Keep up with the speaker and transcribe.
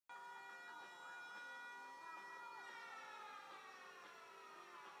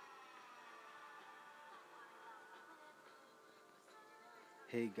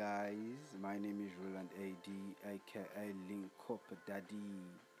Hey guys, my name is Roland AD, aka Link Up Daddy,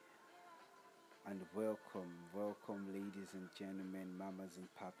 and welcome, ladies and gentlemen, mamas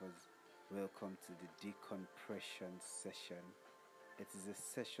and papas. Welcome to the decompression session. It is a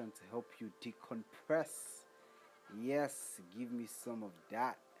session to help you decompress. Yes, give me some of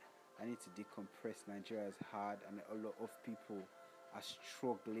that. I need to decompress. Nigeria is hard, and a lot of people are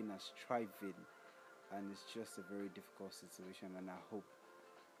struggling and striving, and it's just a very difficult situation. And I hope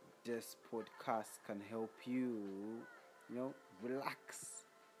this podcast can help relax,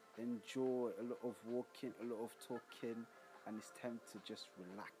 enjoy a lot of walking, a lot of talking, and it's time to just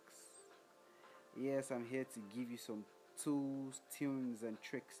relax. Yes, I'm here to give you some tools, tunes, and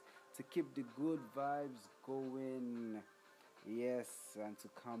tricks to keep the good vibes going. Yes, and to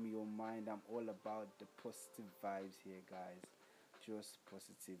calm your mind. I'm all about the positive vibes here, guys. Just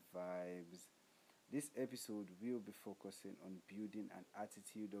positive vibes. This episode will be focusing on building an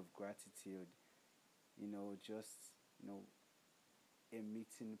attitude of gratitude, just, you know,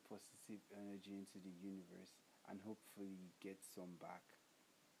 emitting positive energy into the universe and hopefully get some back.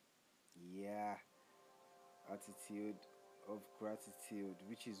 Yeah, attitude of gratitude,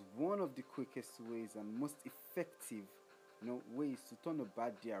 which is one of the quickest ways and most effective, ways to turn a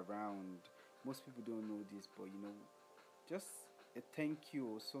bad day around. Most people don't know this, but just a thank you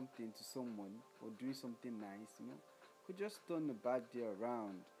or something to someone or doing something nice, could just turn a bad day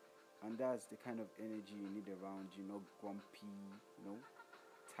around. And that's the kind of energy you need around, grumpy,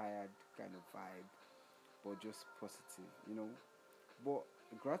 tired kind of vibe, but just positive, But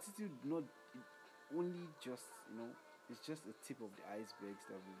gratitude not only just, it's just a tip of the icebergs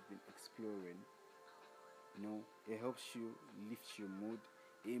that we've been exploring. It helps you lift your mood,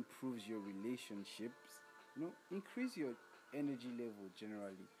 it improves your relationships, increase your energy level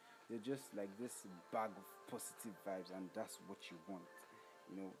generally. They're just like this bag of positive vibes, and that's what you want.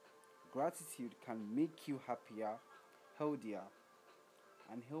 You know, Gratitude can make you happier, healthier,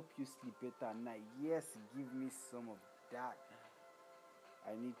 and help you sleep better at night. Yes, give me some of that.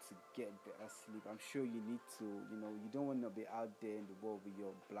 I need to get better sleep. I'm sure you need to, you don't want to be out there in the world with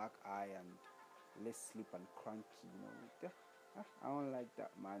your black eye and less sleep and cranky. I don't like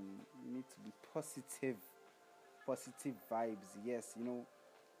that, man. You need to be positive, positive vibes. Yes,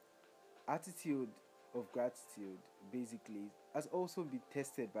 attitude of gratitude basically has also been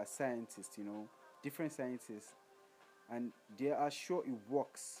tested by scientists, different scientists, and they are sure it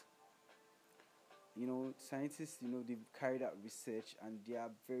works. Scientists, they've carried out research and they are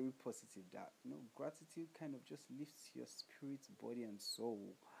very positive that, gratitude kind of just lifts your spirit, body, and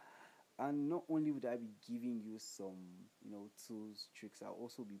soul. And not only would I be giving you some, tools, tricks, I'll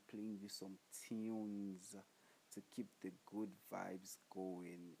also be playing you some tunes to keep the good vibes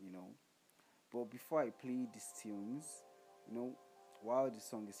going. But before I play these tunes, you know, while the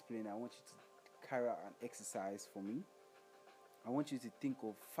song is playing, I want you to carry out an exercise for me. I want you to think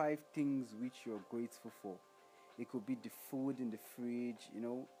of 5 things which you're grateful for. It could be the food in the fridge,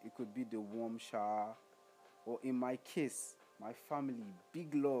 it could be the warm shower, or in my case, my family.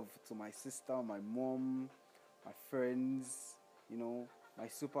 Big love to my sister, my mom, my friends, my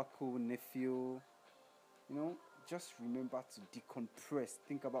super cool nephew. You know, just remember to decompress.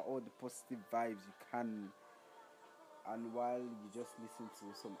 Think about all the positive vibes you can. And while you just listen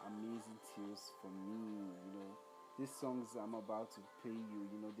to some amazing tunes from me, these songs I'm about to play you,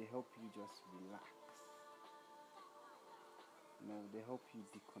 they help you just relax. They help you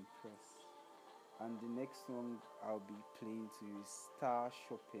decompress. And the next song I'll be playing to you is Star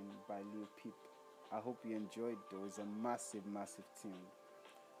Shopping by Lil Peep. I hope you enjoyed though. It's a massive, massive tune.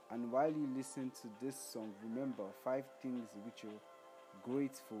 And while you listen to this song, remember 5 things which you're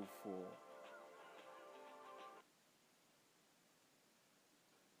grateful for.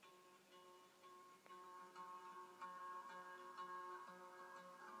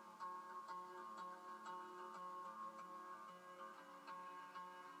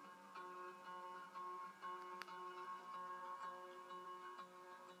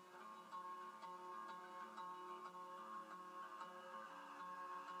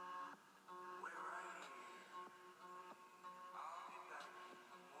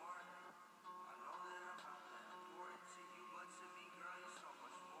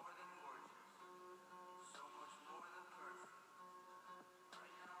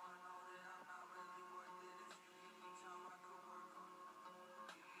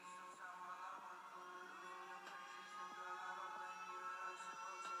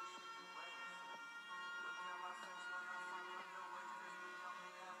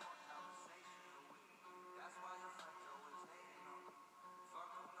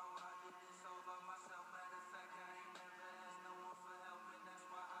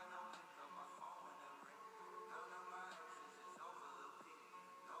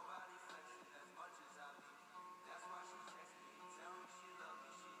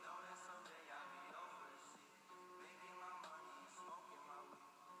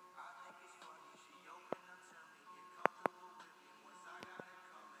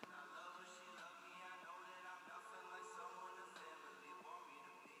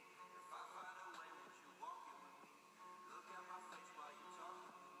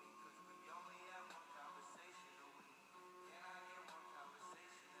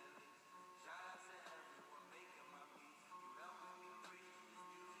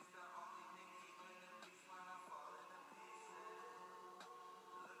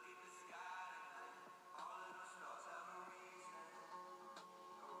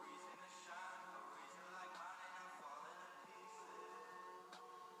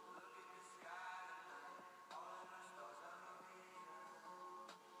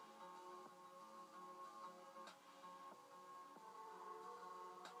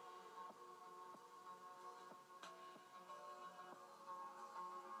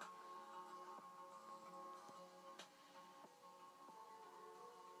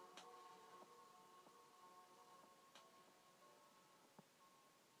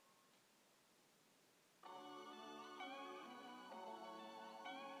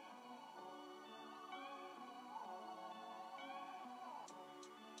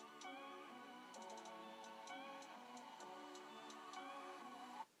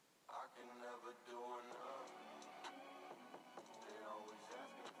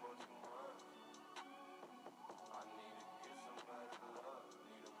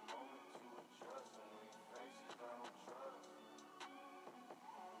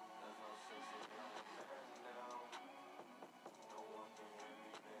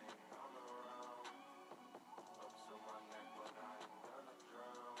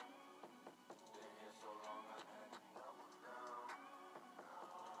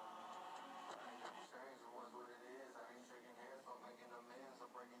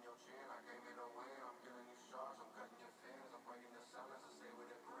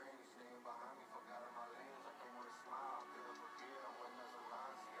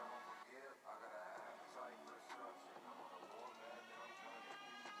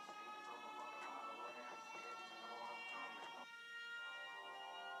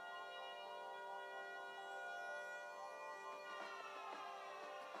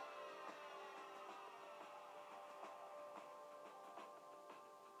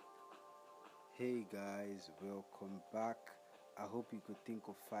 Hey guys, welcome back. I hope you could think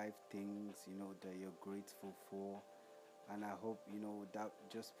of 5 things that you're grateful for, and I hope that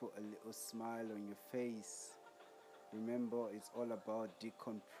just put a little smile on your face. Remember, it's all about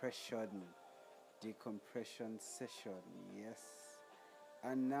decompression session. Yes.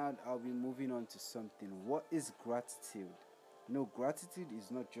 And now I'll be moving on to something. What is gratitude? No, gratitude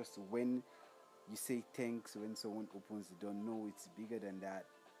is not just when you say thanks when someone opens the door. No, it's bigger than that.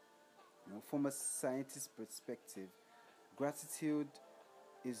 From a scientist's perspective, gratitude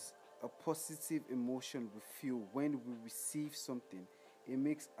is a positive emotion we feel when we receive something. It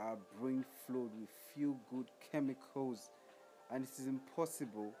makes our brain flow with feel good chemicals, and it is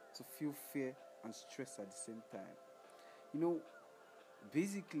impossible to feel fear and stress at the same time. You know,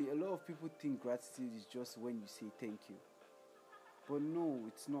 basically, a lot of people think gratitude is just when you say thank you, but no,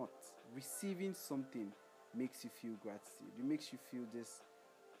 it's not. Receiving something makes you feel gratitude. It makes you feel this.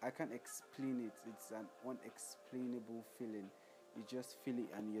 I can't explain it. It's an unexplainable feeling. You just feel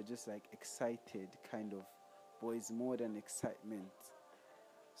it and you're just like excited, kind of. But it's more than excitement.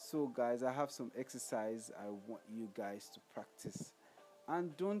 So, guys, I have some exercise I want you guys to practice.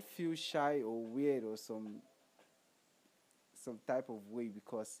 And don't feel shy or weird or some type of way,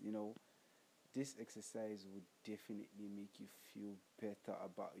 because this exercise would definitely make you feel better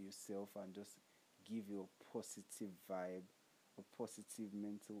about yourself and just give you a positive vibe, a positive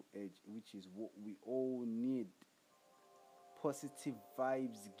mental edge, which is what we all need. Positive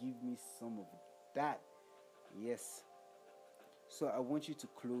vibes, give me some of that. Yes. So I want you to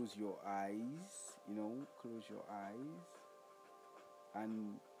close your eyes, close your eyes,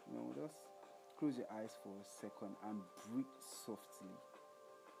 and just close your eyes for a second and breathe softly.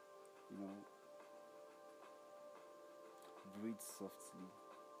 You know, breathe softly.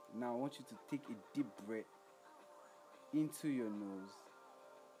 Now I want you to take a deep breath into your nose,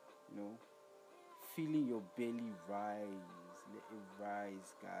 you know, feeling your belly rise. Let it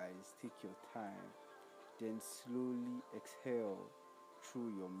rise, guys. Take your time. Then slowly exhale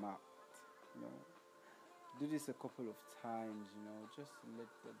through your mouth. You know, do this a couple of times. Just you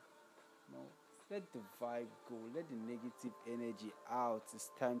know, let the vibe go. Let the negative energy out. It's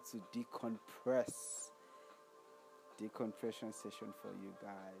time to decompress. Decompression session for you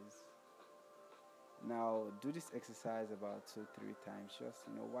guys. Now do this exercise about 2-3 times, just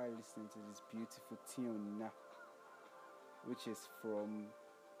while listening to this beautiful tune, which is from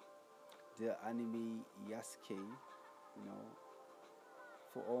the anime Yasuke.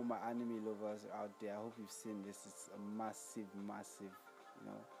 For all my anime lovers out there, I hope you've seen this. It's a massive,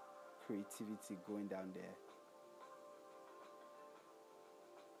 creativity going down there.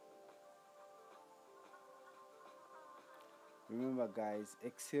 Remember, guys,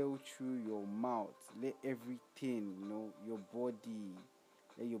 exhale through your mouth. Let everything, let your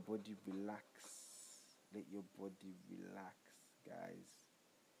body relax. Let your body relax, guys.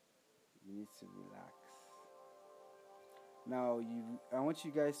 You need to relax. Now, I want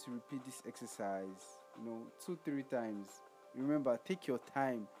you guys to repeat this exercise, 2-3 times. Remember, take your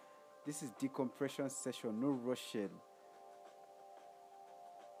time. This is decompression session, no rushing.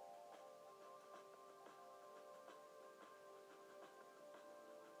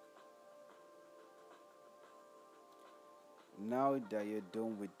 Now that you're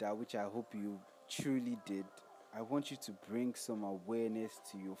done with that, which I hope you truly did, I want you to bring some awareness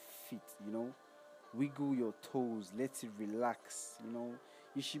to your feet. Wiggle your toes, let it relax.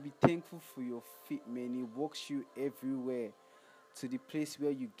 You should be thankful for your feet, man. It walks you everywhere to the place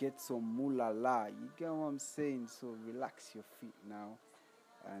where you get some mulala. You get what I'm saying? So relax your feet now,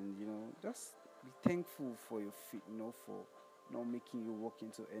 and just be thankful for your feet. For not making you walk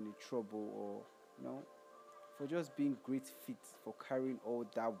into any trouble, or for just being great fit, for carrying all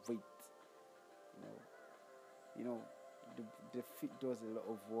that weight. You know, you know, the feet does a lot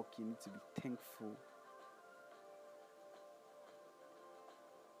of work. You need to be thankful.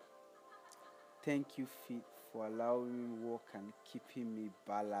 Thank you, feet, for allowing me walk and keeping me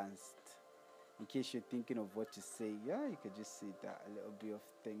balanced. In case you're thinking of what to say, yeah, you could just say that. A little bit of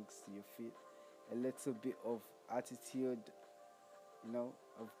thanks to your feet, a little bit of attitude,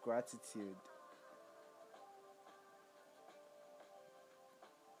 of gratitude.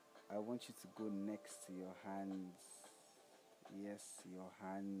 I want you to go next to your hands. Yes, your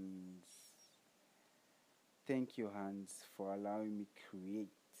hands. Thank your hands for allowing me create,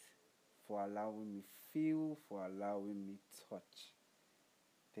 for allowing me feel, for allowing me touch.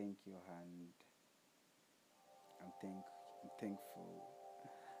 Thank your hand. I'm thankful.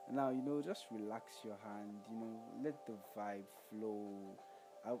 Now just relax your hand. Let the vibe flow.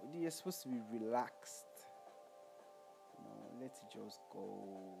 You're supposed to be relaxed. Let it just go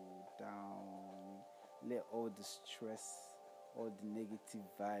down. Let all the stress, all the negative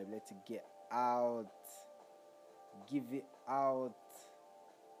vibe, let it get out. Give it out.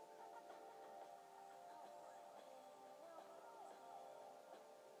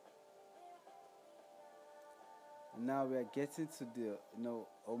 Now we are getting to the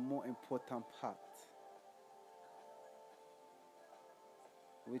a more important part,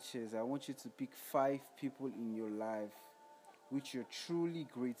 which is I want you to pick 5 people in your life which you're truly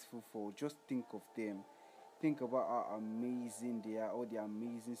grateful for. Just think of them. Think about how amazing they are, all the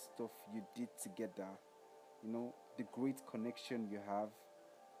amazing stuff you did together, the great connection you have.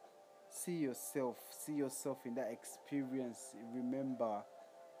 See yourself in that experience. Remember,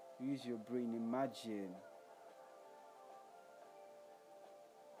 use your brain, imagine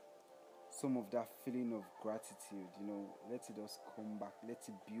some of that feeling of gratitude, let it just come back, let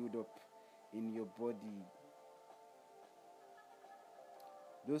it build up in your body.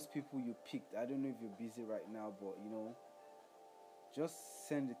 Those people you picked, I don't know if you're busy right now, but just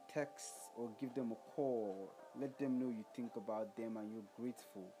send a text or give them a call. Let them know you think about them and you're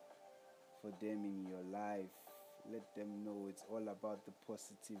grateful for them in your life. Let them know it's all about the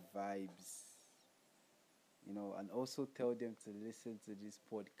positive vibes, and also tell them to listen to this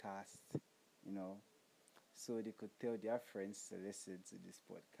podcast, you know, so they could tell their friends to listen to this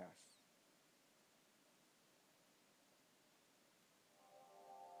podcast.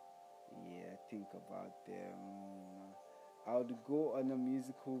 Yeah, think about them. I'll go on a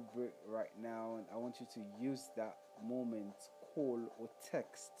musical break right now, and I want you to use that moment, call or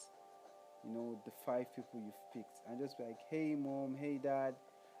text, the 5 people you've picked, and just be like, hey mom, hey dad,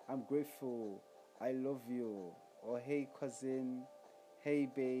 I'm grateful, I love you, or hey cousin, hey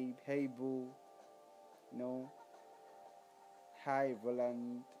babe, hey boo, you know, hi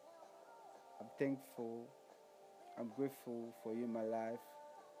Roland, I'm thankful, I'm grateful for you in my life.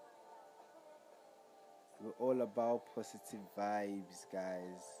 We're all about positive vibes,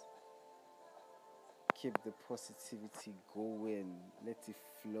 guys. Keep the positivity going, let it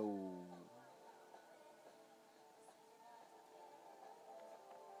flow.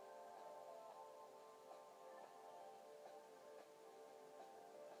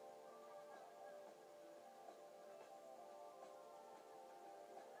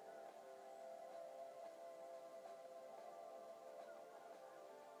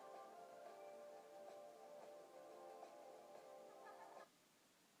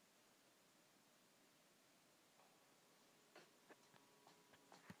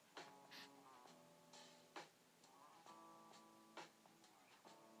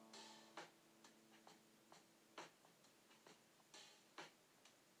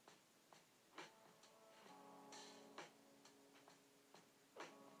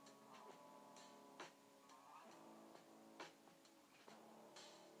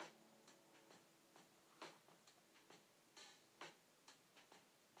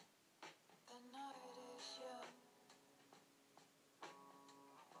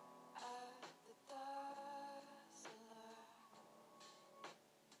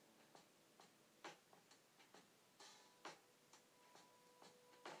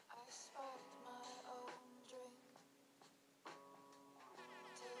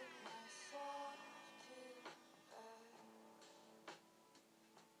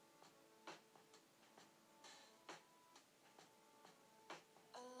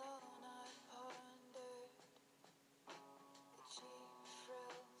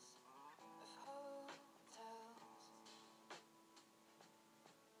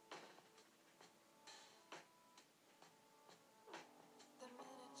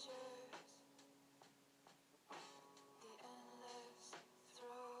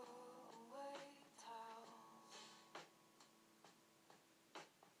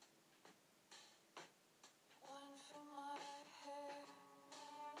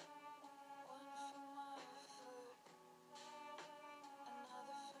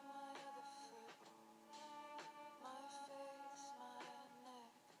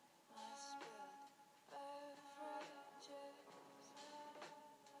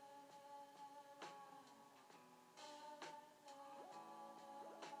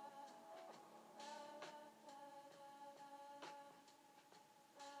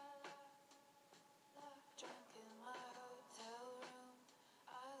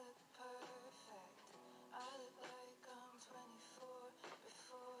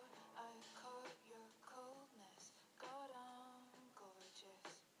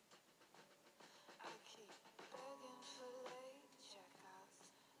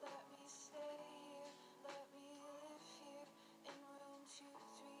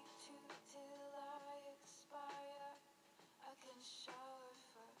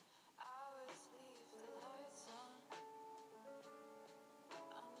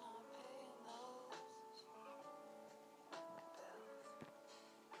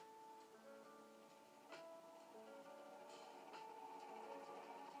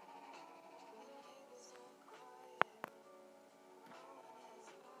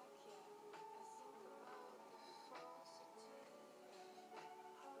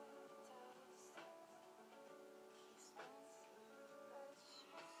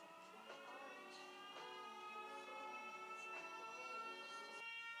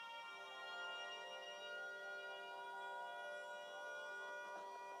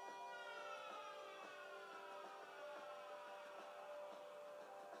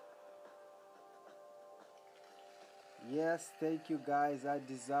 Yes, thank you guys. I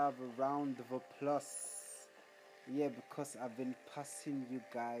deserve a round of applause. Yeah, because I've been passing you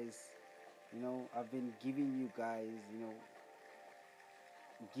guys, I've been giving you guys,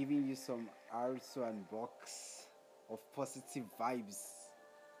 giving you some also and box of positive vibes,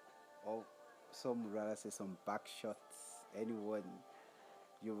 or some rather say some back shots. Anyone,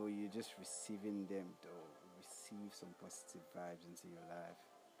 you're just receiving them, though. Receive some positive vibes into your life.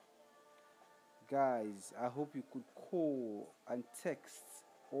 Guys, I hope you could call and text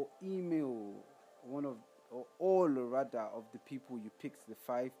or email one of, or all rather, of the people you picked, the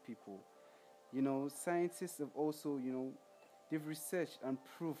five people. Scientists have also, they've researched and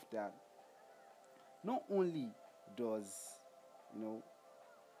proved that not only does, you know,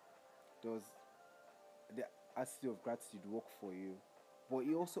 does the attitude of gratitude work for you, but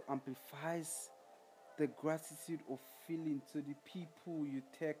it also amplifies the gratitude of feeling to the people you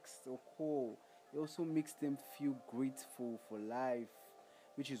text or call. It also makes them feel grateful for life,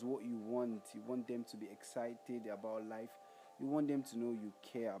 which is what you want. You want them to be excited about life. You want them to know you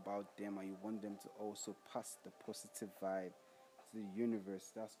care about them, and you want them to also pass the positive vibe to the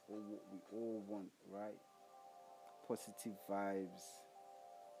universe. That's all what we all want, right? Positive vibes.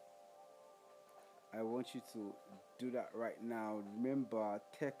 I want you to do that right now. Remember,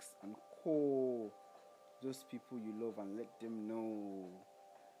 text and call those people you love and let them know.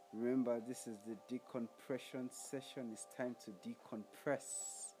 Remember, this is the decompression session. It's time to decompress.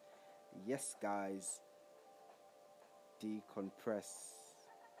 Yes, guys, decompress.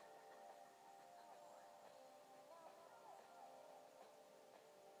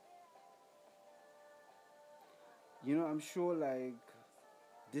 I'm sure like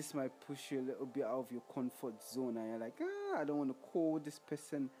this might push you a little bit out of your comfort zone, and you're like, I don't want to call this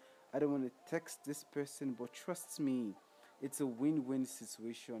person, I don't want to text this person. But trust me, it's a win-win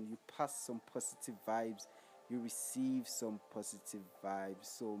situation. You pass some positive vibes, you receive some positive vibes.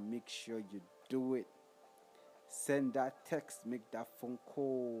 So make sure you do it. Send that text, make that phone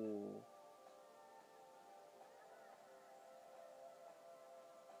call.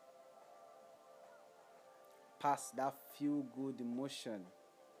 Pass that feel good emotion.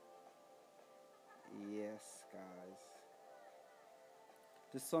 Yes, guys.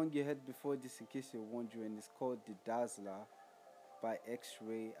 The song you heard before this, in case you're wondering, is called The Dazzler by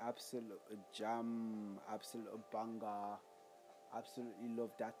X-Ray. Absolute jam, absolute banger. Absolutely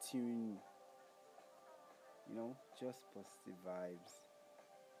love that tune. Just positive vibes.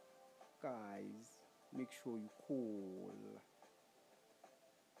 Guys, make sure you call.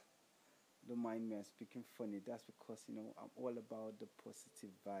 Don't mind me, I'm speaking funny. That's because, I'm all about the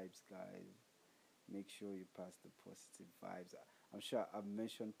positive vibes, guys. Make sure you pass the positive vibes. I'm sure I've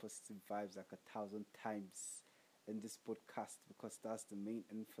mentioned positive vibes like 1,000 times in this podcast because that's the main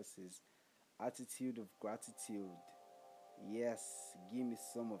emphasis. Attitude of gratitude. Yes, give me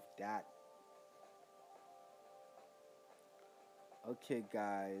some of that. Okay,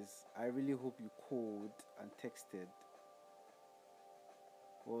 guys, I really hope you called and texted.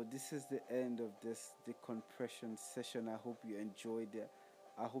 Well, this is the end of this decompression session. I hope you enjoyed it.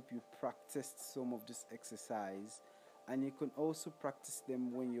 I hope you practiced some of this exercise, and you can also practice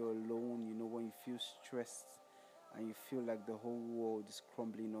them when you're alone, when you feel stressed and you feel like the whole world is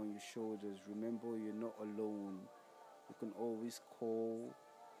crumbling on your shoulders. Remember, you're not alone. You can always call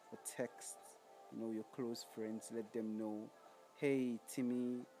or text, your close friends. Let them know, hey,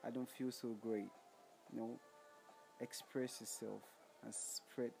 Timmy, I don't feel so great. You know, express yourself and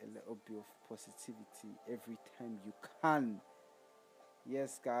spread a little bit of positivity every time you can.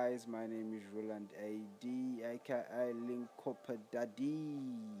 Yes, guys, my name is Roland AD, aka Link Daddy.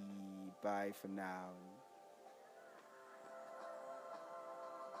 Bye for now.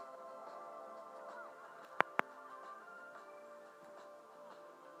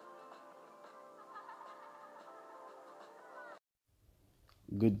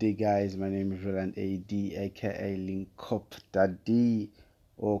 Good day, guys. My name is Roland AD, aka Link Daddy.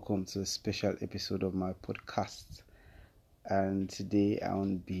 Welcome to a special episode of my podcast. And today I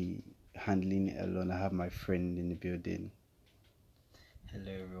won't be handling it alone. I have my friend in the building.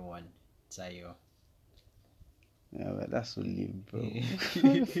 Hello everyone, it's Ayo. Yeah, but that's so lame, bro.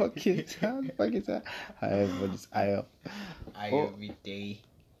 Fuck it, fuck it. However, it's Ayo. Ayo every day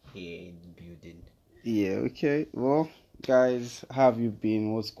here in the building. Yeah, okay. Well, guys, how have you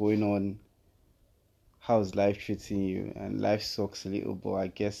been? What's going on? How's life treating you? And life sucks a little, but I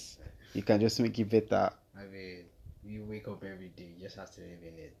guess you can just make it better. I mean, you wake up every day, you just have to live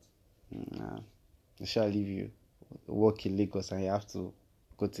in it. Nah, I shall leave you. Work in Lagos and you have to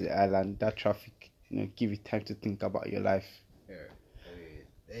go to the island. That traffic, give you time to think about your life. Yeah, I mean,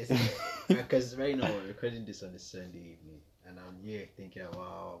 Because right now we're recording this on a Sunday evening, and I'm here thinking about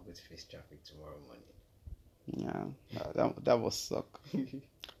how I'm going to face traffic tomorrow morning. Yeah, that was suck.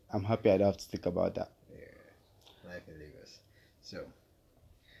 I'm happy I don't have to think about that. Yeah, life in Lagos. So,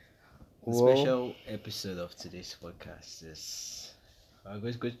 the Well, special episode of today's podcast is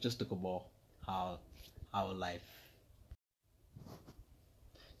we're going to just talk about how life.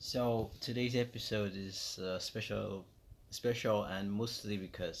 So today's episode is special, and mostly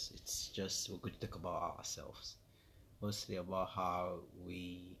because it's just we're going to talk about ourselves, mostly about how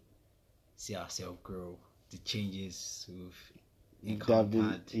we see ourselves grow, the changes we've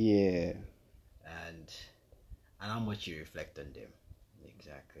encountered, yeah. and how much you reflect on them.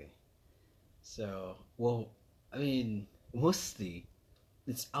 Exactly. So, well, I mean, mostly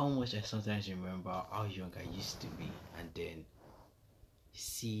it's how much I sometimes remember how young I used to be, and then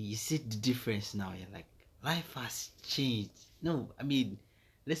you see the difference now. You're like, life has changed. No, I mean,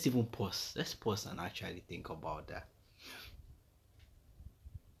 let's even pause. Let's pause and actually think about that.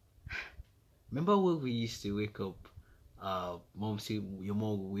 Remember when we used to wake up? Mom say your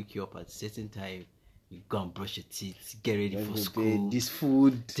mom will wake you up at a certain time. You go and brush your teeth, get ready for school. This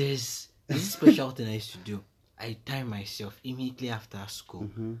food. There's this special thing I used to do. I time myself immediately after school.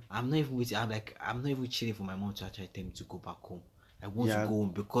 Mm-hmm. I'm not even waiting. I'm not even chilling for my mom to actually tell me to go back home. I want to go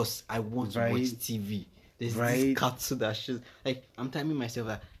home because I want to watch TV. There's this cartoon that shows, like, I'm timing myself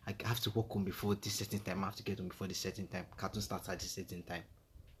that I have to walk home before this certain time. I have to get home before this certain time. Cartoon starts at this certain time.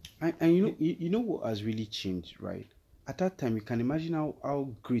 And you know what has really changed, right? At that time, you can imagine how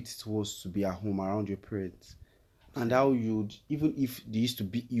great it was to be at home around your parents, and how you'd, even if they used to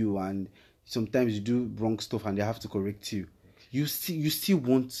beat you and sometimes you do wrong stuff and they have to correct you, you still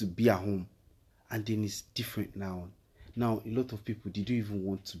want to be at home. And then it's different now. Now a lot of people, they don't even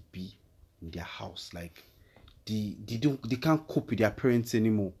want to be in their house. Like they can't cope with their parents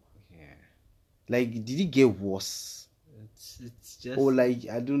anymore. Yeah. Like, did it get worse? It's just, or like,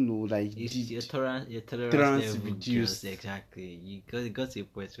 I don't know, like, your tolerance level reduced. Exactly. It got to a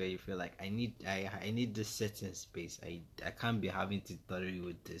point where you feel like I need this certain space. I can't be having to tolerate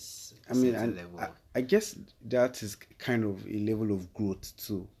with this level. I guess that is kind of a level of growth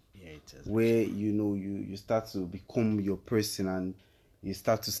too. Yeah, it is. Where you start to become your person, and you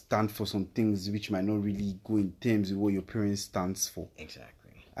start to stand for some things which might not really go in terms with what your parents stands for.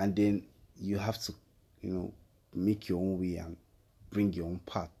 Exactly. And then you have to, make your own way and bring your own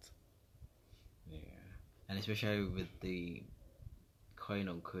path. Yeah. And especially with the quote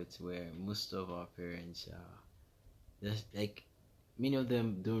unquote, where most of our parents are just like, many of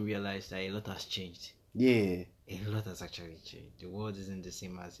them don't realize that a lot has changed. Yeah. A lot has actually changed. The world isn't the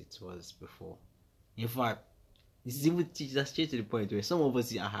same as it was before. In fact, it's even just changed to the point where some of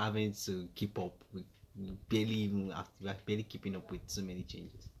us are having to keep up. We are barely keeping up with so many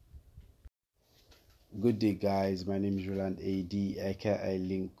changes. Good day, guys. My name is Roland AD, aka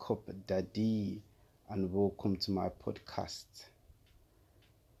Link Up Daddy, and welcome to my podcast.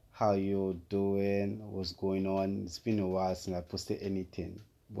 How you doing? What's going on? It's been a while since I posted anything,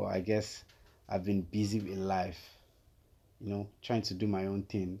 but I guess I've been busy with life, trying to do my own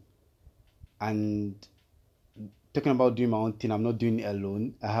thing. And talking about doing my own thing, I'm not doing it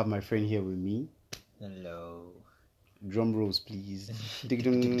alone. I have my friend here with me. Hello. Drum rolls, please. You're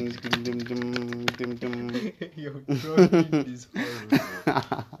drumming this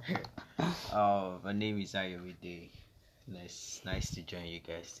horrible. My name is Ayomide. Nice to join you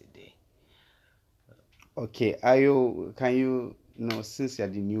guys today. Okay, Ayo, can you, since you're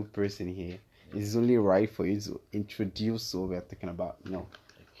the new person here, it's only right for you to introduce what we're talking about. Okay.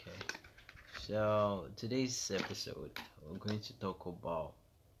 So today's episode, we're going to talk about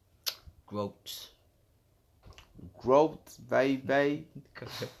growth. Growth, bye.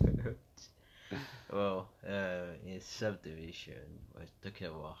 Well, in subdivision, we're talking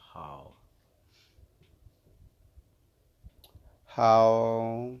about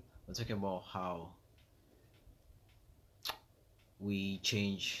we're talking about how we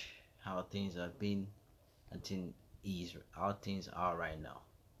change how things have been and how things are right now.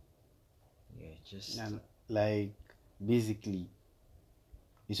 Yeah, just and like, basically,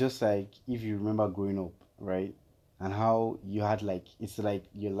 it's just like, if you remember growing up, right, and how you had, like, it's like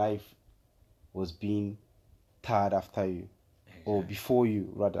your life was being tired after you, or before you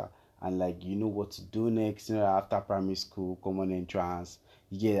rather, and like, you know what to do next, after primary school, common entrance,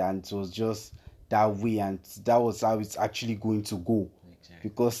 and it was just that way, and that was how it's actually going to go.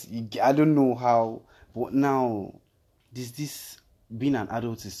 Because I don't know how, but now this being an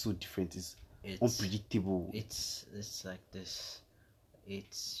adult is so different. It's unpredictable. It's like this.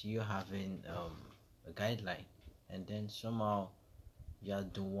 It's you having a guideline, and then somehow you're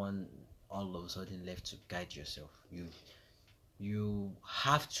the one all of a sudden left to guide yourself. You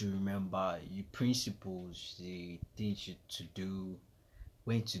have to remember your principles, the things to do,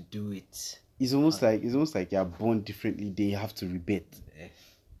 when to do it. It's almost like you're born differently. They have to rebet. Eh,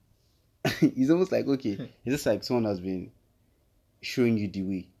 It's almost like, okay, it's just like someone has been showing you the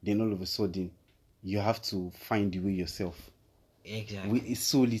way, then all of a sudden you have to find the way yourself. exactly. It's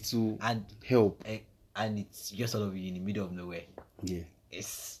so little And help. and it's just all of you in the middle of nowhere. Yeah,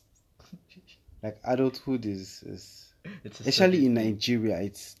 It's like adulthood is it's a especially in certain thing. Nigeria,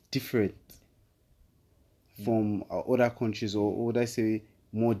 it's different from other countries, or would I say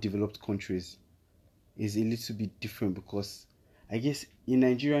more developed countries. Is a little bit different because I guess in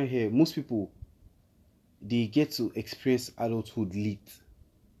Nigeria here, most people they get to experience adulthood late.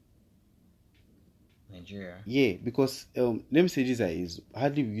 Nigeria. Yeah, because let me say this is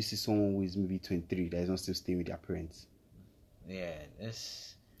hardly will you see someone who is maybe 23 that is not still staying with their parents. Yeah,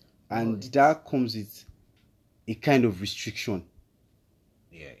 it's And that comes with a kind of restriction.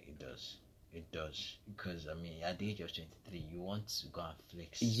 Yeah, it does. It does. Because I mean, at the age of 23, you want to go and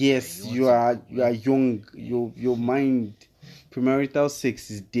flex. Yes, want you to are go young. Yeah. Your mind, premarital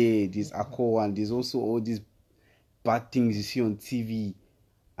sex is there. There's alcohol, and there's also all these bad things you see on TV,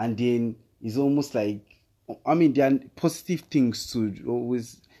 and then it's almost like, I mean, there are positive things to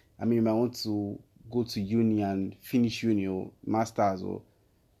always. I mean, you might want to go to uni and finish uni or masters or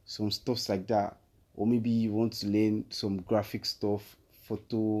some stuffs like that, or maybe you want to learn some graphic stuff,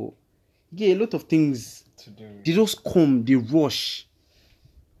 photo. Yeah, a lot of things. To do. They just come, they rush,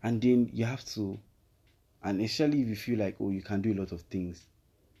 and then you have to. And especially if you feel like, oh, you can do a lot of things,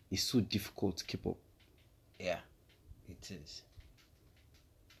 it's so difficult to keep up. Yeah, it is.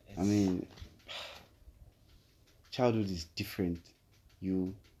 I mean, childhood is different.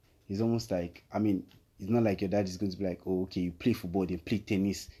 It's almost like, I mean, it's not like your dad is going to be like, oh, okay, you play football, then play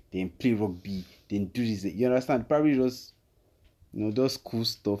tennis, then play rugby, then do this. You understand? Probably just, those cool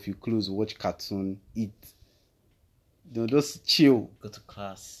stuff. You close, watch cartoon, eat, just chill. Go to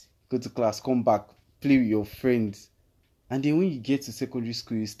class, come back, play with your friends. And then when you get to secondary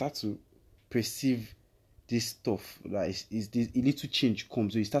school, you start to perceive this stuff. Like, is this a little change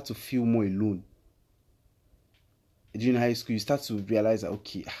comes, so you start to feel more alone. During high school, you start to realize that,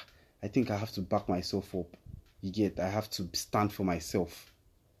 okay, I think I have to back myself up. I have to stand for myself.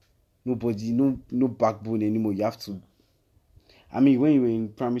 Nobody, no backbone anymore. You have to. I mean, when you were in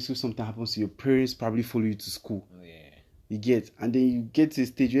primary school, something happens to your parents, probably follow you to school. Yeah. And then you get to a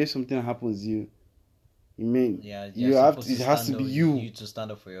stage where something happens, you mean, you have to. It has to be you to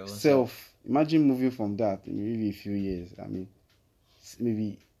stand up for your own self. Imagine moving from that in maybe a few years. I mean,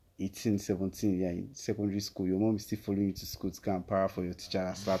 maybe 18, 17, yeah, in secondary school, your mom is still following you to school to come and para for your teacher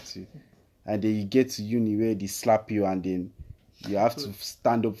that slapped you. And then you get to uni where they slap you, and then you have to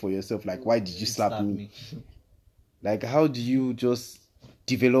stand up for yourself. Like, why did you slap me? Like, how do you just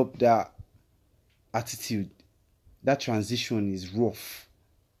develop that attitude? That transition is rough.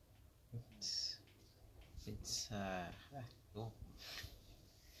 It's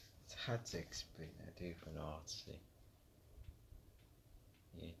hard to explain. I don't even know how to say.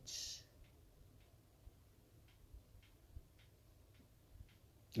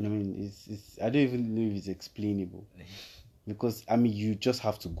 I mean, it's I don't even know if it's explainable. Because, I mean, you just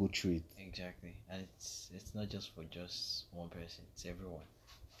have to go through it. Exactly. And it's not just for just one person, it's everyone.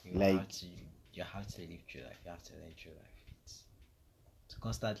 You have to live through life. You have to learn through life. It's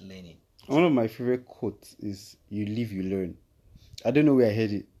constant learning. One of my favorite quotes is, you live, you learn. I don't know where I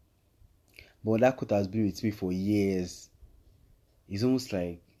heard it, but that quote has been with me for years. It's almost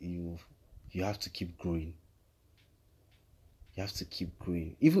like you have to keep growing. You have to keep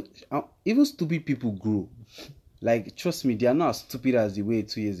growing. Even stupid people grow. Like, trust me, they are not as stupid as they were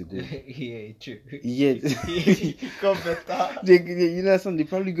 2 years ago. Yeah, true. Yeah. Got better. They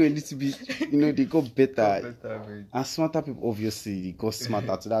probably got a little bit, they got better. And smarter people, obviously, they got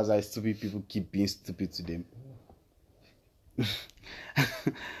smarter. So that's why stupid people keep being stupid to them.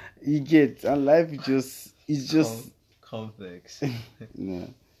 You get, and life is just complex.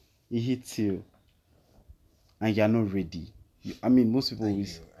 No, it hits you, and you're not ready. I mean, most people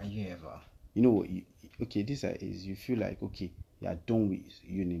always. Are you ever? You know what? Okay, this is you feel like, okay, you are done with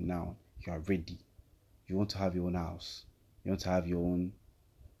uni now. You are ready. You want to have your own house. You want to have your own.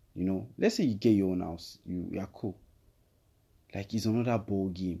 Let's say you get your own house. You are cool. Like, it's another ball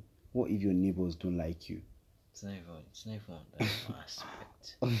game. What if your neighbors don't like you? It's not even that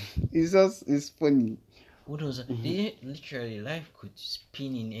aspect. It's funny. What does literally life could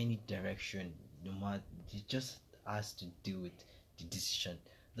spin in any direction, no matter. It just has to do with the decision.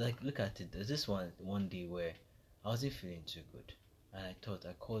 Like, look at it. There's this one day where I wasn't feeling too good. And I called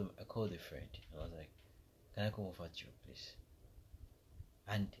a friend. I was like, "Can I come over to your place?"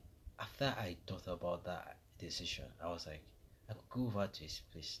 And after I thought about that decision, I was like, I could go over to his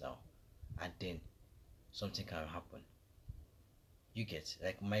place now, and then something can happen. You get,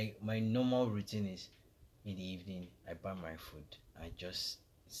 like, my normal routine is in the evening I buy my food, I just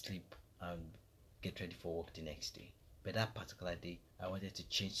sleep and get ready for work the next day. But that particular day, I wanted to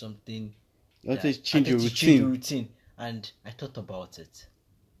change something. You wanted to change your routine. And I thought about it.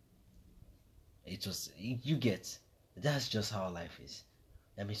 It was, you get, that's just how life is.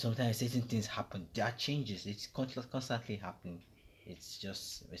 I mean, sometimes certain things happen. There are changes. It's constantly happening. It's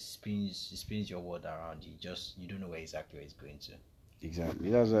just it spins your world around. You don't know exactly where it's going to. Exactly.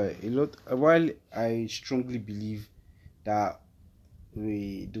 That's why a lot. While I strongly believe that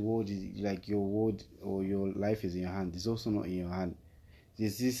the world is like your world or your life is in your hand, it's also not in your hand.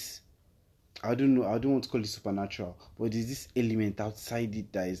 There's this. I don't know. I don't want to call it supernatural, but there's this element outside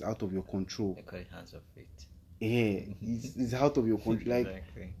it that is out of your control. I call it hands of fate. Yeah, it's out of your control. Like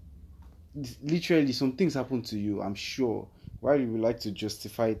exactly. Literally, some things happen to you. I'm sure. While you would like to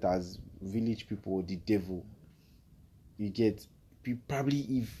justify it as village people or the devil, you get probably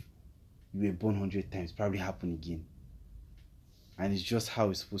if you were born 100 times, probably happen again, and it's just how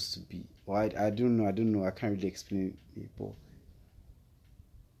it's supposed to be. Or I don't know. I can't really explain it, but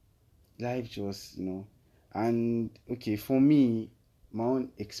life just And okay, for me, my own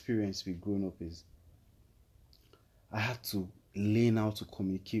experience with growing up is I had to learn how to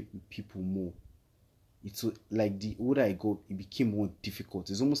communicate with people more. It's like the older I got, it became more difficult.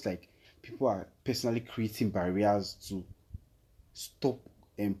 It's almost like people are personally creating barriers to stop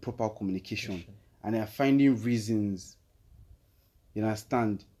proper communication, and they are finding reasons, you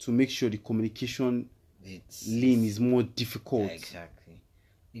understand, to make sure the communication lane is more difficult. Yeah, exactly.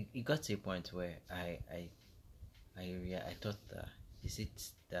 It got to a point where I thought that is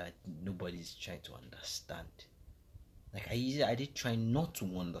it that nobody's trying to understand. Like I did try not to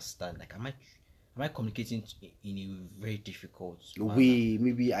understand. Like am I communicating in a very difficult way?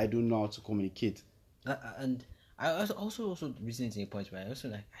 Maybe I don't know how to communicate. And I also reasoning to a point where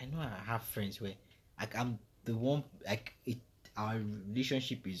I know I have friends where like I'm the one our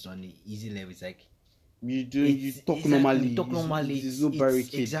relationship is on the easy level. It's like you talk normally. We talk normally. There's no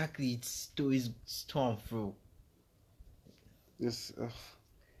barricade. Exactly. It's torn through. Yes.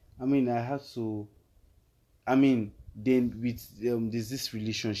 I mean, I had to. I mean, then with there's this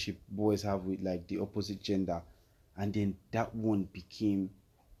relationship boys have with like the opposite gender, and then that one became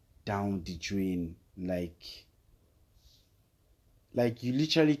down the drain. Like you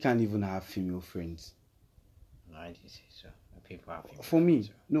literally can't even have female friends. No, I didn't say so. People have female For me,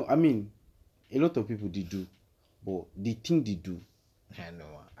 friends, no. I mean, a lot of people they do, but the thing they do. I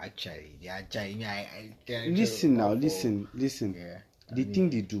know. Actually, they are trying. Listen now. Listen. Yeah. The thing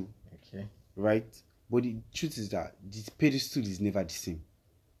they do. Okay. Right? But the truth is that the pedestal is never the same.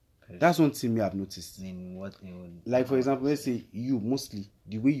 That's one thing I've noticed. Like for example, let's say you mostly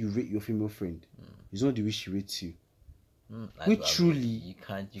the way you rate your female friend is not the way she rates you. Which truly, you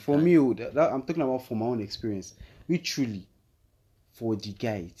can't. For me, that I'm talking about from my own experience. Which truly, for the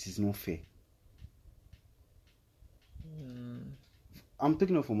guy, it is not fair. I'm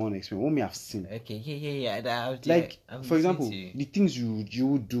talking about from my own experience. What me have seen. Okay, yeah. Like for example, the things you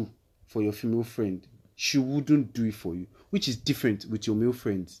would do for your female friend, she wouldn't do it for you, which is different with your male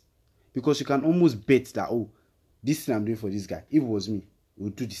friends, because you can almost bet that this thing I'm doing for this guy, if it was me, he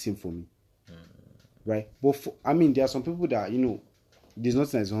would do the same for me, right? But there are some people that there's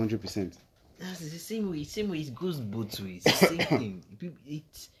nothing that's 100%. That's the same way. It goes both ways. The same thing.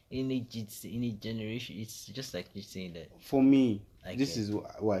 It's in a generation. It's just like you're saying that. For me, this is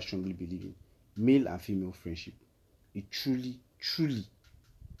what I strongly believe in: male and female friendship. It truly,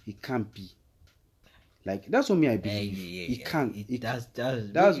 it can't be. Like that's what I believe. It can't.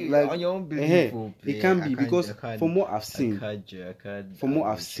 That's like on your own belief. It can be because from what I've seen, and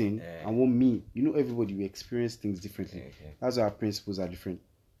what everybody will experience things differently. Okay. That's why our principles are different.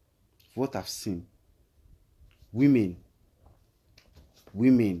 For what I've seen, women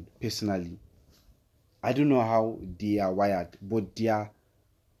personally, I don't know how they are wired, but what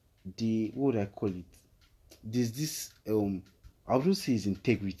would I call it? There's this I wouldn't say it's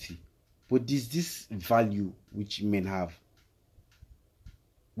integrity, but there's this value which men have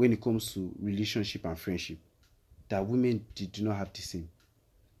when it comes to relationship and friendship that women do not have the same.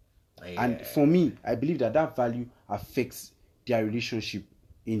 And for me, I believe that value affects their relationship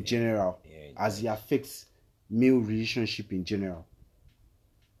in general, as it affects male relationship in general.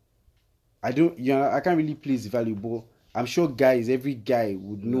 I can't really place the value, but I'm sure guys, every guy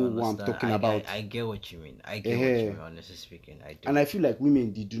would know You what I'm understand? talking about. I get what you mean. I get what you mean. Honestly speaking, I do. And I feel like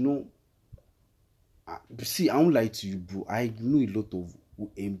women, they do not. See, I won't lie to you, bro. I know a lot of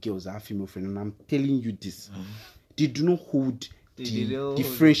girls that have female friends, and I'm telling you this. They do not hold the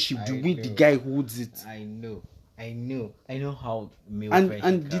friendship the way the guy holds it. I know how male and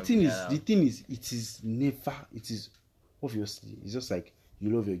friendship the can thing be, is, the thing is, it is never. It is obviously, it's just like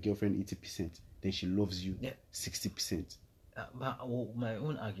you love your girlfriend 80%, then she loves you 60%. My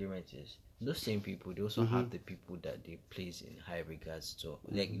own argument is those same people, they also have the people that they place in high regards to.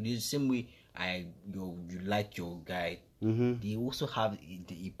 Like the same way you like your guy, they also have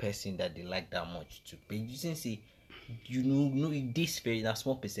the person that they like that much too. But you can say, you know this very a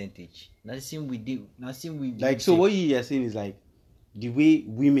small percentage. Now the same we do. Now same we like so. What you are saying is like the way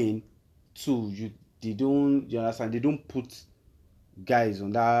women too. You understand? They don't put guys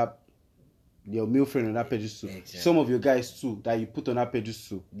on that. Your male friend on that pedestal. Exactly. Some of your guys too that you put on that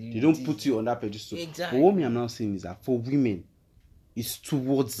pedestal, they don't put you on that pedestal. Exactly. But what I'm now saying is that for women, it's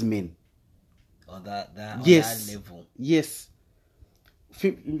towards men. On that level. Yes.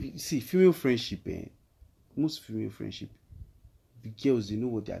 See, female friendship, most female friendship, the girls, they know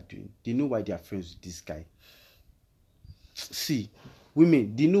what they are doing. They know why they are friends with this guy. See,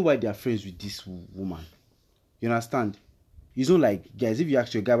 women, they know why they are friends with this woman. You understand? It's not like, guys, if you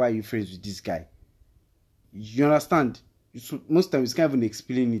ask your guy why are you friends with this guy, you understand? Most times you can't even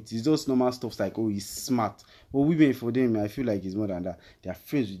explain it. It's just normal stuff like, oh, he's smart. But women, for them, I feel like it's more than that. They are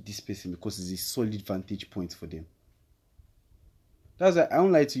friends with this person because it's a solid vantage point for them. That's why I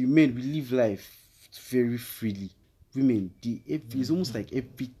don't lie to you, men, we live life very freely. Women, it's almost like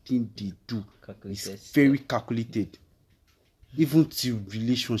everything they do is very calculated. Even to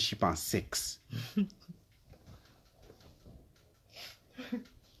relationship and sex.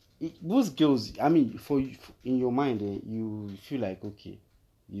 Most girls, I mean, for you, in your mind, you feel like, okay,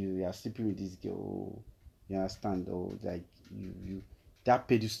 you are sleeping with this girl, or you understand, or like you that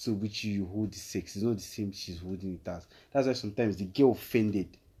pedestal which you hold the sex is not the same she's holding it as. That's why sometimes the girl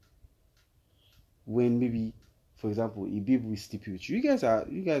offended when maybe, for example, a baby will sleep with you. You guys are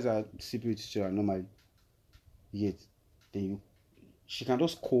sleeping with each other normally, yet then she can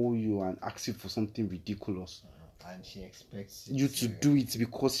just call you and ask you for something ridiculous. And she expects you to do it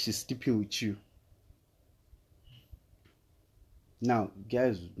because she's sleeping with you. Now,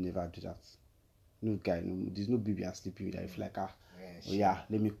 guys would never do that. No guy, there's no baby I'm sleeping with. I feel like,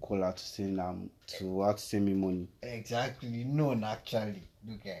 let me call her to send to send me money. Exactly. No, naturally.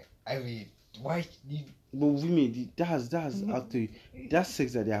 Okay. I mean, why? But women, that's out there. That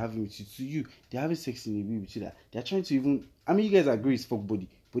sex that they're having with you, to you, they're having sex in a way with you that they're trying to even. I mean, you guys are great as fuck body,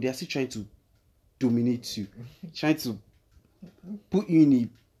 but they're still trying to dominate you, trying to put you in a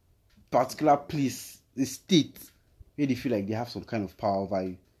particular place, a state where they feel like they have some kind of power over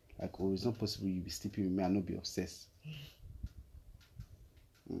you. Like, oh, it's not possible you be sleeping with me and not be obsessed.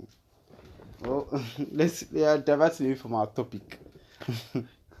 Well, let's divert away from our topic.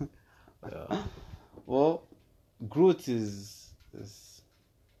 Well, growth is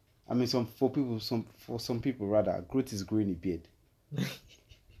I mean, for some people rather, growth is growing a beard.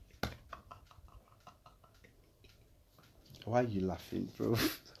 Why are you laughing, bro?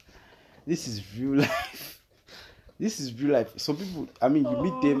 This is real life. This is real life. Some people, I mean, you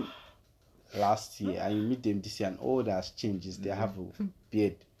meet them last year and you meet them this year, and all that has changed is they have a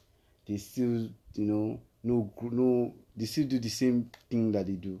beard. They still, no, they still do the same thing that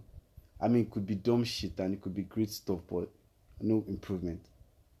they do. I mean, it could be dumb shit and it could be great stuff, but no improvement.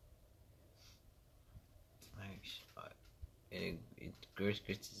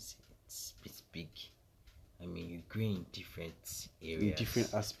 It's big. I mean, you grow in different areas, in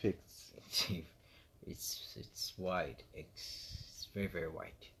different aspects. It's wide. It's very, very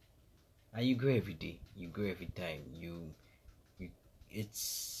wide, and you grow every day. You grow every time.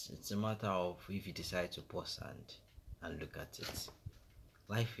 It's a matter of if you decide to pause and look at it.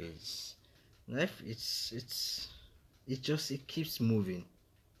 Life. It keeps moving.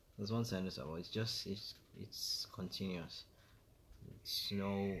 There's one side about it's continuous.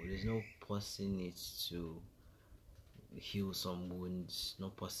 There's no pausing it to heal some wounds, no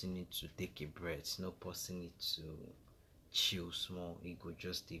pausing it to take a breath, no pausing it to chill small. It go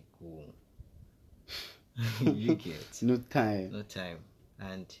just go. You get no time,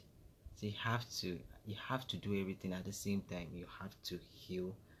 and so you have to do everything at the same time. You have to heal,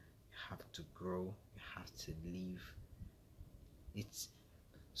 you have to grow, you have to live. It's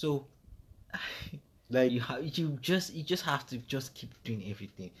so. Like you just have to just keep doing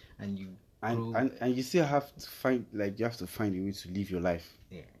everything, and you still have to find a way to live your life.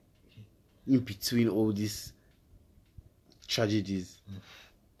 Yeah. In between all this tragedies.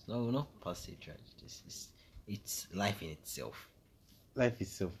 No, not per se tragedies. It's life in itself. Life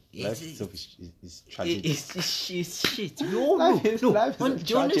itself. Life itself is tragic. It's shit. We all Life know. is- No, life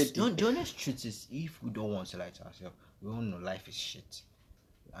is a the honest truth is, if we don't want to lie to ourselves, we all know life is shit.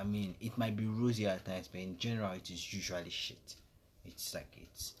 I mean, it might be rosy at times, but in general, it is usually shit. It's like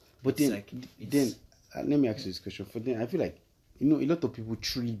it's. But it's then, like then let me ask you this question. For then, I feel like a lot of people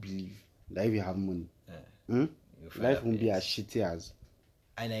truly believe that if you have money, you'll find life won't be as happiness. shitty as.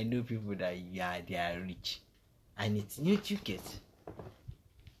 And I know people that they are rich, and it's you get.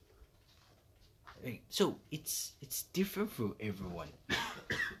 Right. So it's different for everyone.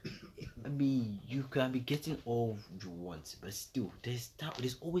 I mean, you can be getting all you want, but still, there's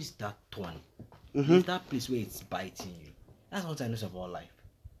always that thorn. There's that place where it's biting you. That's what I know about life.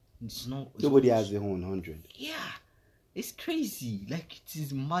 It's not. It's Nobody always, has their own 100. Yeah, it's crazy. Like, it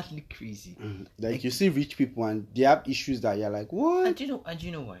is madly crazy. Like, you see rich people and they have issues that you're like, what? And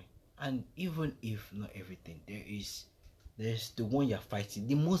you know why? And even if not everything, there's the one you're fighting.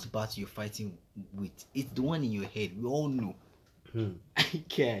 The most battle you're fighting with, it's the one in your head. We all know. I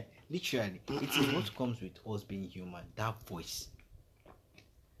care. Literally, it is what comes with us being human. That voice.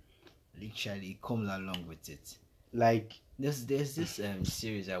 Literally, it comes along with it. Like, there's this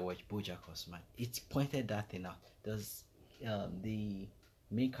series I watched, BoJack Horseman. It pointed that thing out. There's the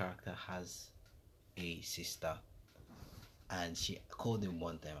main character has a sister, and she called him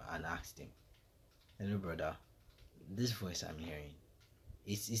one time and asked him, "Hello, brother. This voice I'm hearing,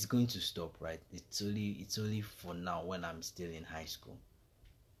 it's going to stop, right? It's only for now when I'm still in high school."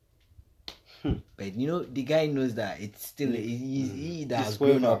 But the guy knows that it's still he that has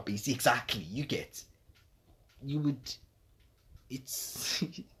grown up. Is exactly, you get. You would. It's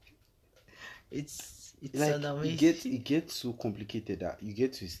like, an amazing. it gets so complicated that you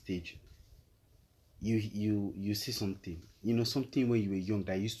get to a stage. You see something, something when you were young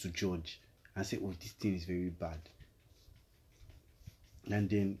that you used to judge and say, "Oh, this thing is very bad." And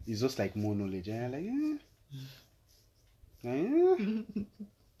then it's just like more knowledge, and you're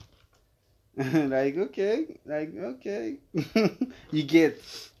like, like, okay. You get.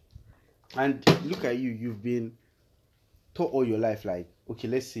 And look at you, you've been taught all your life, like, okay,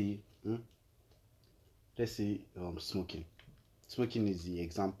 let's say smoking. Smoking is the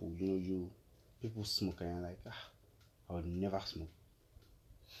example. People smoke and you're like, I would never smoke.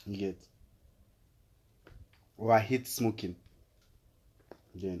 You get. Or I hate smoking.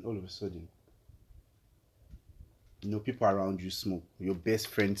 Then all of a sudden, people around you smoke. Your best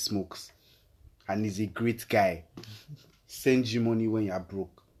friend smokes, and he's a great guy. Sends you money when you're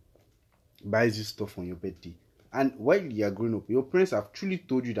broke. Buys you stuff on your birthday. And while you're growing up, your parents have truly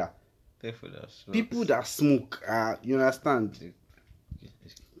told you that people that smoke are, you understand,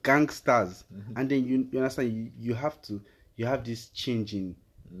 gangsters. And then you understand, you have this change in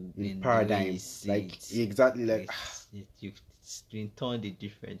paradigm. Like, exactly, like, it's been turned a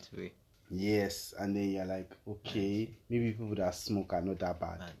different way. Yes, and then you're like, okay, maybe people that smoke are not that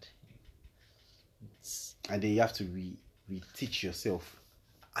bad. And then you have to re-teach yourself.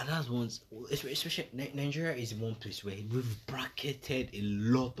 And that's once, especially Nigeria is one place where we've bracketed a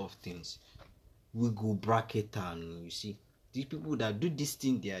lot of things. We go bracket and you see these people that do this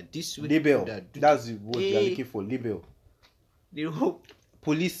thing, they are this way. Label. That's what they are looking for. Label. They hope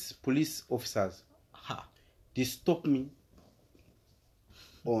police officers. They stop me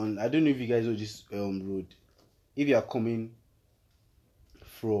on, I don't know if you guys know this road. If you are coming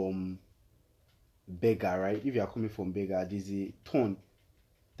from Bega, right? If you are coming from Bega, there's a turn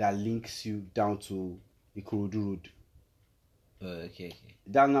that links you down to Ikorodu Road. Okay.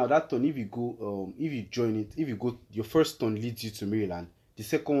 That turn, if you go, if you join it, if you go, your first turn leads you to Maryland. The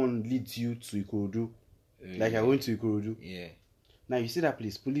second one leads you to Ikorodu. Like, I went to Ikorodu. Yeah. Now you see that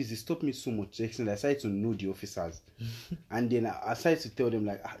place, police, they stopped me so much. I decided to know the officers. And then I started to tell them,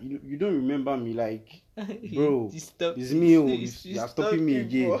 like, you don't remember me, like, bro, it's me, you are stopping me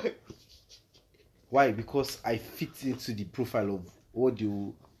again. Why? Because I fit into the profile of what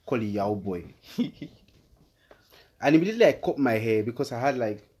you call a Yahoo boy. And immediately I cut my hair because I had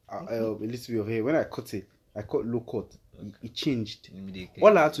like a little bit of hair. When I cut it, I cut low cut. It changed.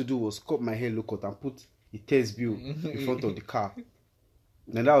 All I had to do was cut my hair low cut and put a test bill in front of the car.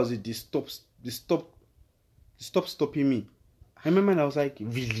 And that was it. They stopped stopping me. I remember, and I was like,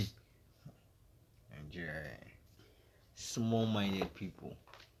 really? Nigeria, small-minded people.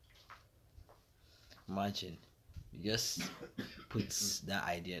 Imagine, you just put that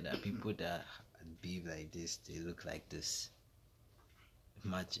idea that people that behave like this, they look like this.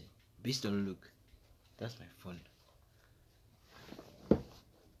 Imagine, based on look, that's my phone.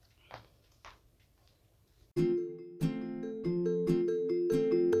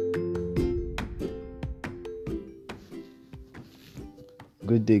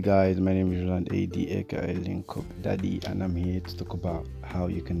 Good day, guys. My name is Roland AD, aka Link Up Daddy, and I'm here to talk about how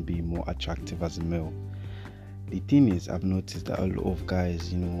you can be more attractive as a male. The thing is, I've noticed that a lot of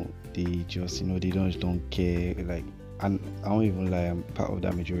guys, they just, they don't care. Like, and I don't even lie, I'm part of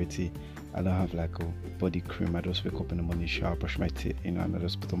that majority. I don't have like a body cream. I just wake up in the morning, shower, brush my teeth, and I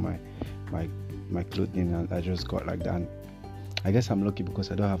just put on my clothing, and I just got like that. And I guess I'm lucky because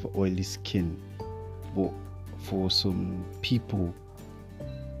I don't have oily skin, but for some people,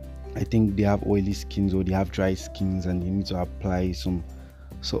 I think they have oily skins or they have dry skins, and you need to apply some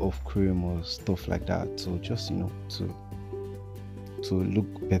sort of cream or stuff like that. So just to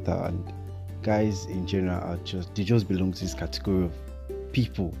look better. And guys in general they just belong to this category of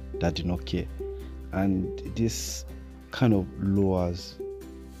people that do not care, and this kind of lowers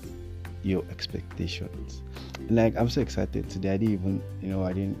your expectations. Like, I'm so excited today. I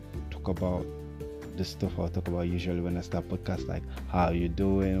didn't talk about the stuff I'll talk about usually when I start podcast, like how you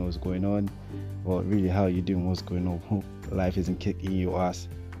doing, what's going on, or really how you doing, what's going on. Hope life isn't kicking your ass,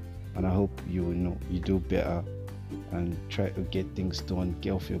 and I hope you do better and try to get things done,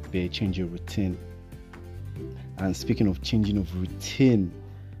 get off your bed, change your routine. And speaking of changing of routine,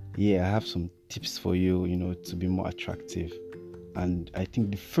 I have some tips for you, to be more attractive. And I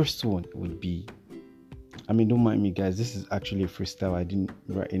think the first one would be, don't mind me, guys, this is actually a freestyle. I didn't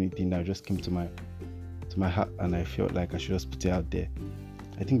write anything that just came to my heart, and I felt like I should just put it out there.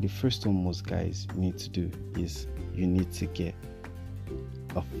 I think the first one most guys need to do is you need to get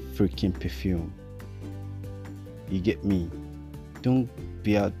a freaking perfume. You get me? Don't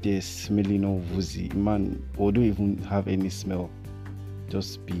be out there smelling all woozy, man, or don't even have any smell.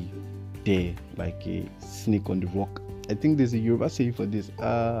 Just be there like a snake on the rock. I think there's a Yoruba saying for this.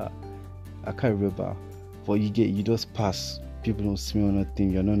 I can't remember. But you just pass. People don't smell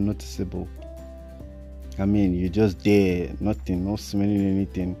nothing. You're not noticeable. You're just there, nothing, not smelling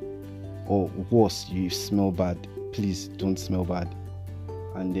anything. Or worse, you smell bad. Please don't smell bad.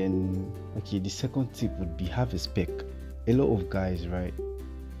 And then, the second tip would be have a spec. A lot of guys, right,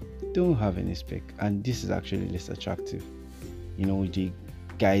 don't have any spec, and this is actually less attractive. The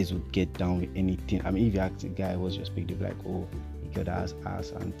guys would get down with anything. If you ask a guy what's your spec, they'll be like, oh, you got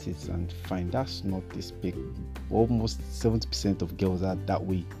ass and tits and fine. That's not the spec. Almost 70% of girls are that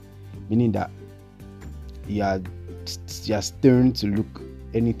way, meaning that you're staring to look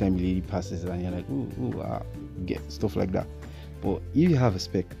anytime a lady passes, and you're like, get stuff like that. But if you have a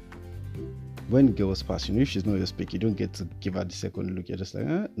spec, when girls pass, if she's not your spec, you don't get to give her the second look. You're just like,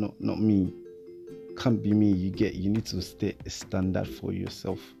 no, not me. Can't be me. You need to stay a standard for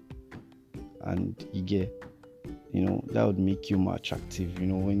yourself, and that would make you more attractive.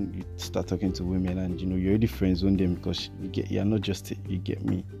 When you start talking to women, and you're already friends with them because you're not just you get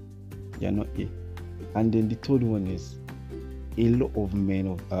me. You're not it. And then the third one is, a lot of men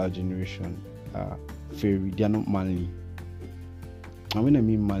of our generation are they're not manly. And when I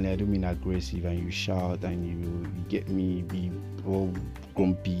mean manly, I don't mean aggressive and you shout and you get me, be all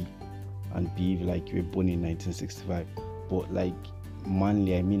grumpy and behave like you were born in 1965. But like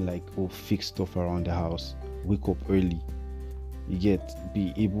manly, I mean like, fix stuff around the house, wake up early,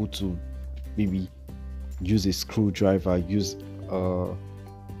 be able to maybe use a screwdriver, use a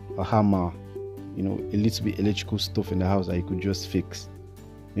hammer, a little bit electrical stuff in the house that you could just fix.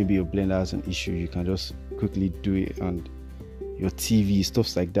 Maybe your blender has an issue, you can just quickly do it. And your TV,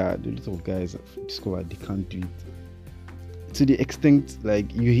 stuff like that. The little guys have discovered they can't do it. To the extent,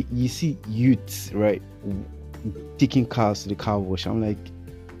 like, you see youths, right, taking cars to the car wash. I'm like,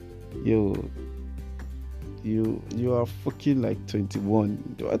 yo, you are fucking like 21.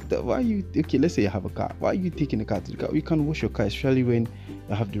 Why are you, okay, let's say you have a car. Why are you taking the car to the car? You can wash your car, especially when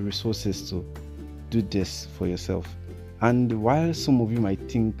you have the resources to do this for yourself. And while some of you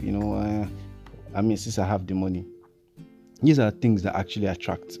might think, since I have the money, these are things that actually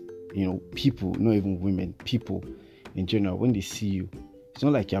attract, people, not even women, people in general. When they see you, it's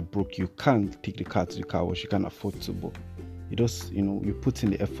not like you're broke. You can't take the car to the car wash. You can't afford to, but you just, you put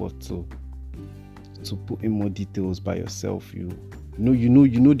in the effort to put in more details by yourself. You know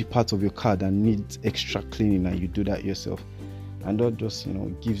the part of your car that needs extra cleaning, and you do that yourself. And that just,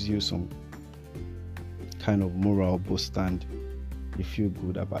 gives you some kind of moral boost, and you feel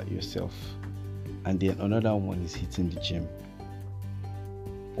good about yourself. And then another one is hitting the gym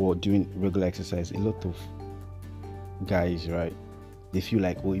or doing regular exercise. A lot of guys, right, they feel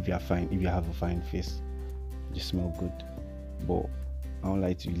like, if you have a fine face, you smell good. But I don't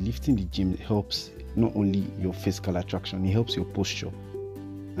lie to you, lifting the gym helps not only your physical attraction, it helps your posture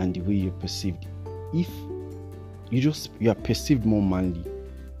and the way you're perceived. If you are perceived more manly,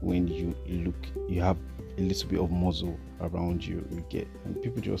 when you look, you have a little bit of muscle around you, you get, and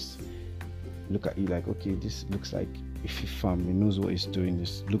people just look at you like, okay, this looks like a fam, he knows what he's doing,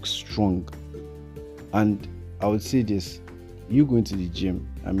 this looks strong. And I would say this, you going to the gym,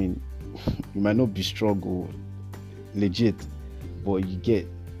 I mean, you might not be strong or legit, but you get,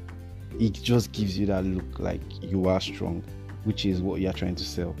 it just gives you that look like you are strong, which is what you're trying to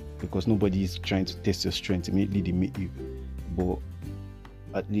sell, because nobody is trying to test your strength. Immediately they meet you, but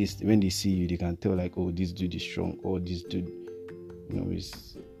at least when they see you, they can tell like, oh, this dude is strong, or this dude, you know,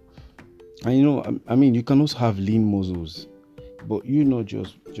 is. And you know, I mean, you can also have lean muscles, but you know,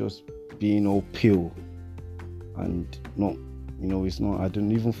 just being all pale and not, you know, it's not. I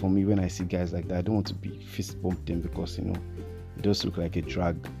don't, even for me, when I see guys like that, I don't want to be fist bump them, because you know, it does look like a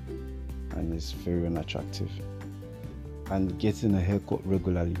drag, and it's very unattractive. And getting a haircut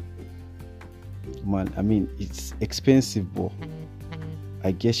regularly, man, I mean, it's expensive, but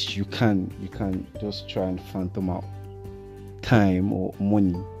I guess you can just try and phantom out time or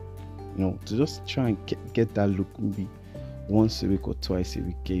money, you know, to just try and get that look. Maybe once a week or twice a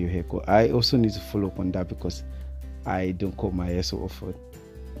week, get your haircut. I also need to follow up on that, because I don't cut my hair so often,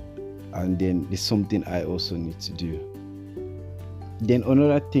 and then it's something I also need to do. Then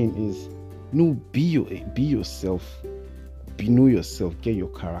another thing is, no, be yourself, know yourself, get your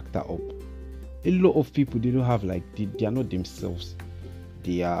character up. A lot of people, they don't have, like, they are not themselves,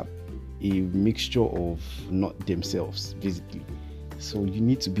 they are a mixture of not themselves, basically. So you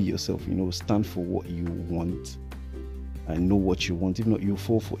need to be yourself, you know, stand for what you want and know what you want. If not, you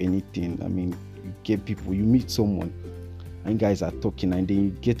fall for anything. I mean, you get people, you meet someone and guys are talking, and then you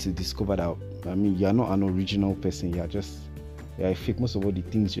get to discover that, I mean, you're not an original person, you're a fake. Most of all the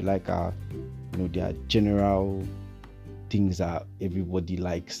things you like are, you know, they are general things that everybody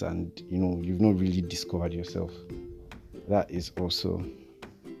likes, and you know, you've not really discovered yourself. That is also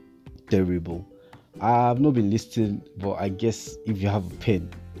terrible. I've not been listed, but I guess if you have a pen,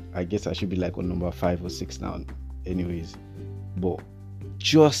 I guess I should be like on number 5 or 6 now anyways. But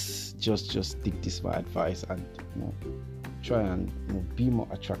just take this my advice, and you know, try and, you know, be more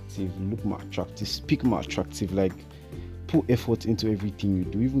attractive, look more attractive, speak more attractive, like put effort into everything you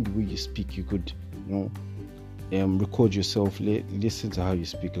do. Even the way you speak, you could, you know, record yourself, listen to how you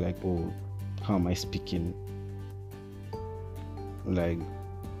speak, like, oh, how am I speaking, like,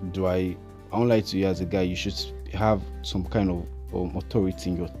 I don't like to you as a guy, you should have some kind of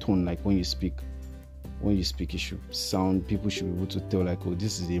authority in your tone, like when you speak, it should sound, people should be able to tell, like, oh,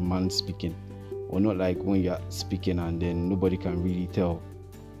 this is a man speaking, or not like when you're speaking and then nobody can really tell,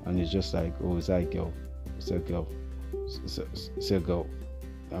 and it's just like, oh, is that a girl, it's a girl, it's a girl.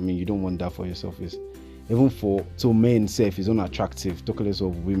 I mean, you don't want that for yourself. Is even to men self is unattractive, talk less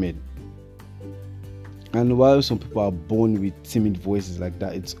of women. And while some people are born with timid voices like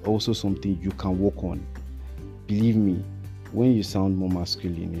that, it's also something you can work on. Believe me, when you sound more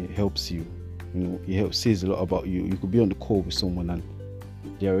masculine, it helps you. You know, says a lot about you. You could be on the call with someone and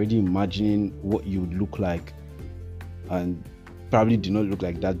they're already imagining what you would look like, and probably do not look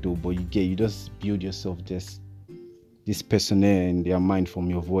like that though, but you just build yourself this personnel in their mind from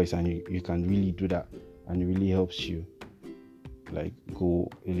your voice, and you can really do that, and it really helps you like go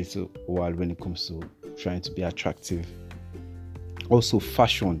a little while when it comes to trying to be attractive. Also,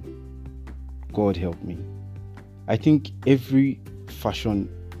 fashion, God help me, I think every fashion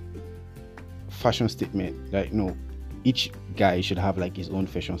statement, like, no, each guy should have like his own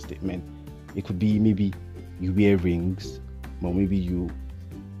fashion statement. It could be maybe you wear rings, or maybe you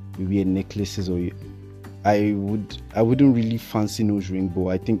wear necklaces, or I wouldn't really fancy nose ring, but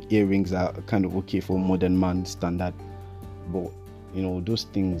I think earrings are kind of okay for modern man standard. But you know, those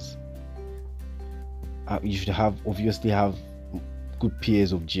things, you should obviously have good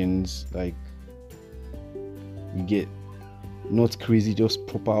pairs of jeans, like you get not crazy, just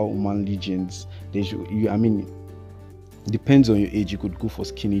proper manly jeans. They should, I mean, depends on your age, you could go for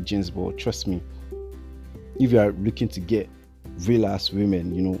skinny jeans, but trust me, if you are looking to get real ass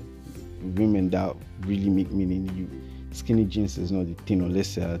women, you know, women that really make meaning, skinny jeans is not the thing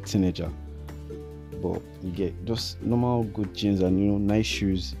unless you're a teenager. But you get just normal good jeans, and you know, nice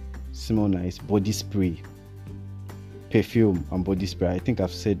shoes, smell nice, body spray, perfume and body spray. I think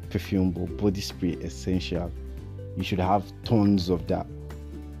I've said perfume, but body spray essential. You should have tons of that.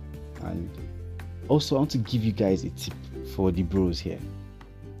 And also, I want to give you guys a tip for the bros here.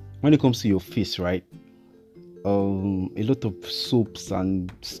 When it comes to your face, right? A lot of soaps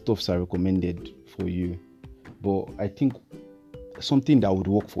and stuffs are recommended for you, but I think something that would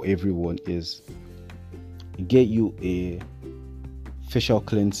work for everyone is get you a facial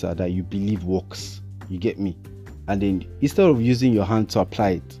cleanser that you believe works. You get me? and then instead of using your hand to apply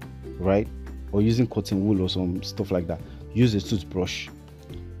it, right, or using cotton wool or some stuff like that, use a toothbrush.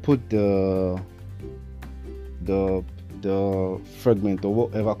 Put the fragment or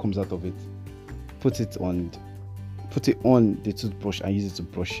whatever comes out of it, put it on the toothbrush and use it to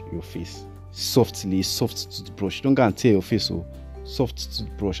brush your face softly. Soft toothbrush, don't go and tear your face. So soft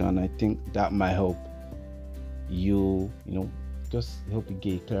toothbrush, and I think that might help you know just help you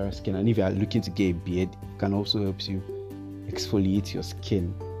get clearer skin. And if you are looking to get a beard, it can also help you exfoliate your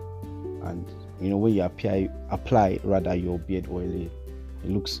skin. And when you apply rather your beard oil, it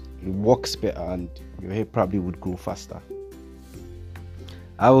works better and your hair probably would grow faster.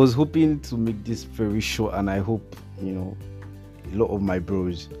 I was hoping to make this very short, and I hope a lot of my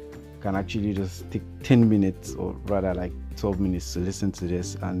bros can actually just take 10 minutes or rather like 12 minutes to listen to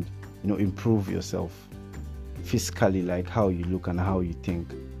this and improve yourself physically, like how you look and how you think.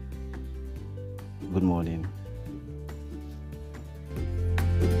 Good morning.